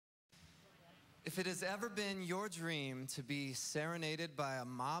If it has ever been your dream to be serenaded by a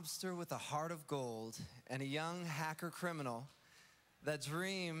mobster with a heart of gold and a young hacker criminal, that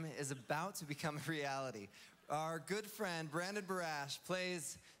dream is about to become a reality. Our good friend, Barash,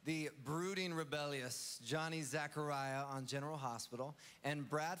 plays the brooding, rebellious Johnny Zachariah on General Hospital, and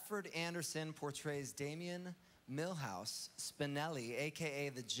Bradford Anderson portrays Damien Milhouse Spinelli, a.k.a.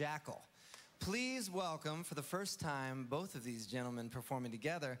 the Jackal. Please welcome, for the first time, both of these gentlemen performing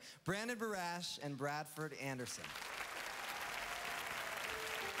together, Barash and Bradford Anderson.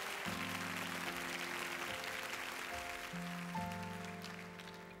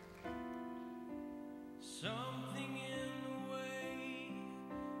 Something in the way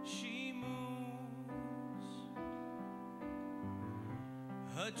she moves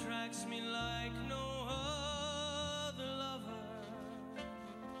attracts me like no other lover.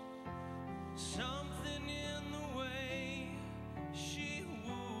 Something in the way she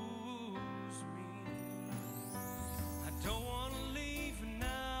woos me. I don't want to leave her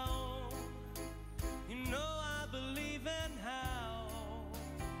now. You know I believe in how.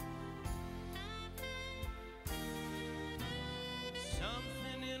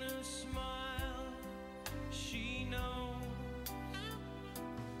 Something in her smile, she knows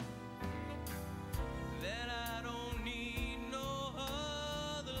that I don't need no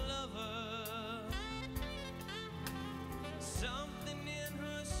other lover. Something in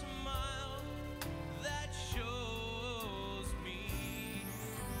her smile that shows me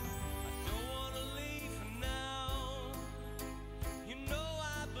I don't want to leave her now. You know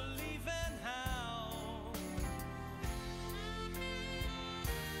I believe in how.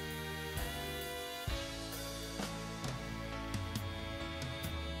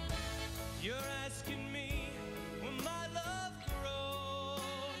 You're asking me, will my love grow?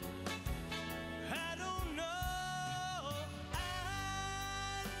 I don't know, I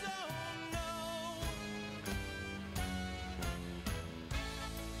don't know.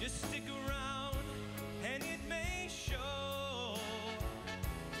 Just stick around and it may show.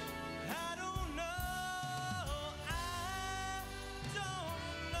 I don't know, I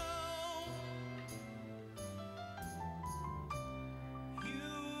don't know.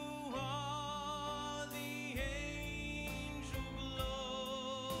 You are the angel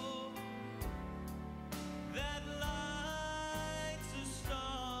glow that lights a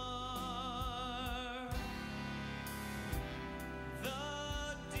star. The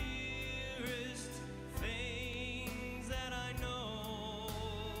dearest things that I know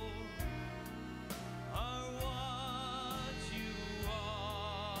are what you are.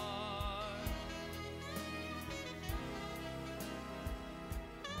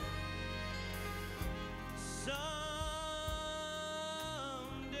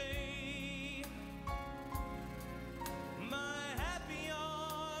 Someday, my happy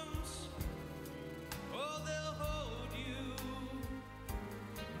arms, oh, they'll hold you.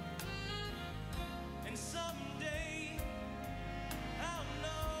 And someday, I'll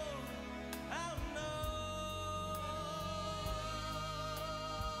know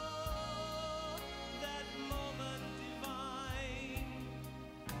that moment divine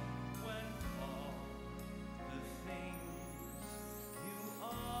when all the things you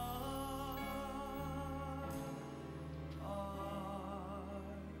are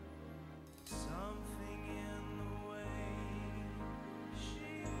something in the way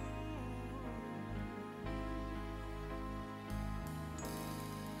she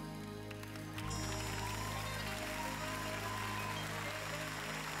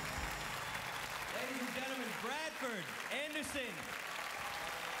Ladies and gentlemen, Bradford Anderson.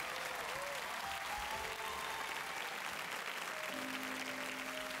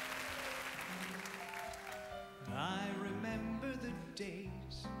 I remember the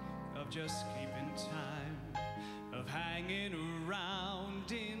days of just keeping time, of hanging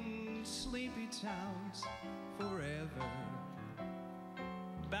around in sleepy towns forever.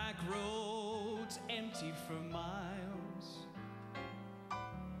 Back roads empty for miles.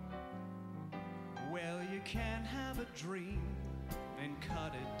 Well, you can't have a dream and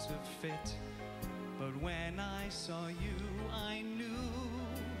cut it to fit. But when I saw you, I knew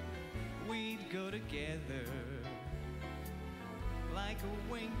we'd go together like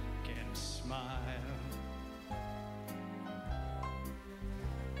a wink and smile.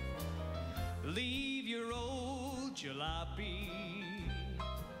 Leave your old jalopy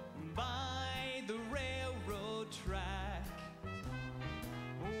by the railroad track.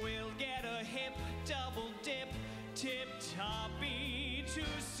 We'll get a hip double dip, tip-toppy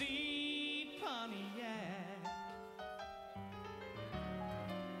two-seat Pontiac,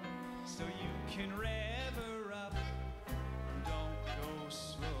 so you can rev her up. Don't go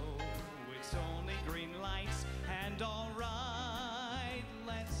slow, it's only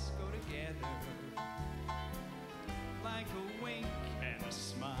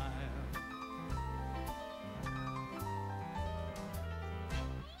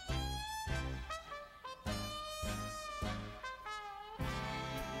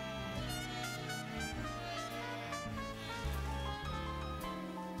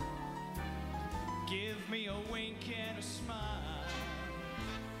give me a wink and a smile.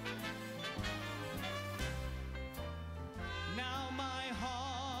 Now my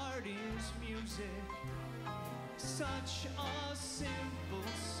heart is music, such a simple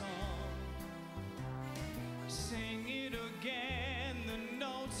song. Sing it again, the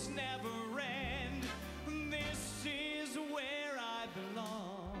notes never end. This is where I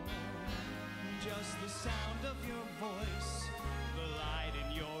belong. Just the sound of your voice, the light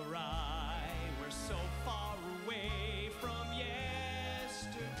in your eye. We're so far away from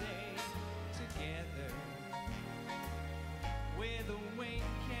yesterday, together with a wink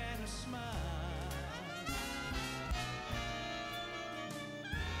and a smile.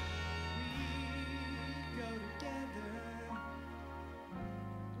 We go together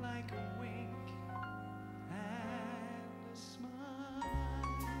like a wink and a smile.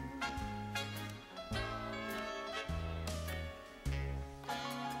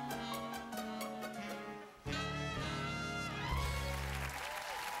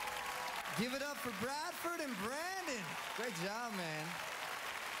 Give it up for Bradford and Brandon. Great job, man.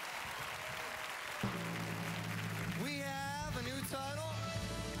 We have a new title.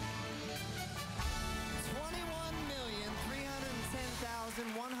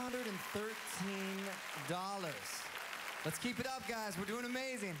 $21,310,113. Let's keep it up, guys. We're doing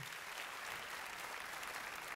amazing.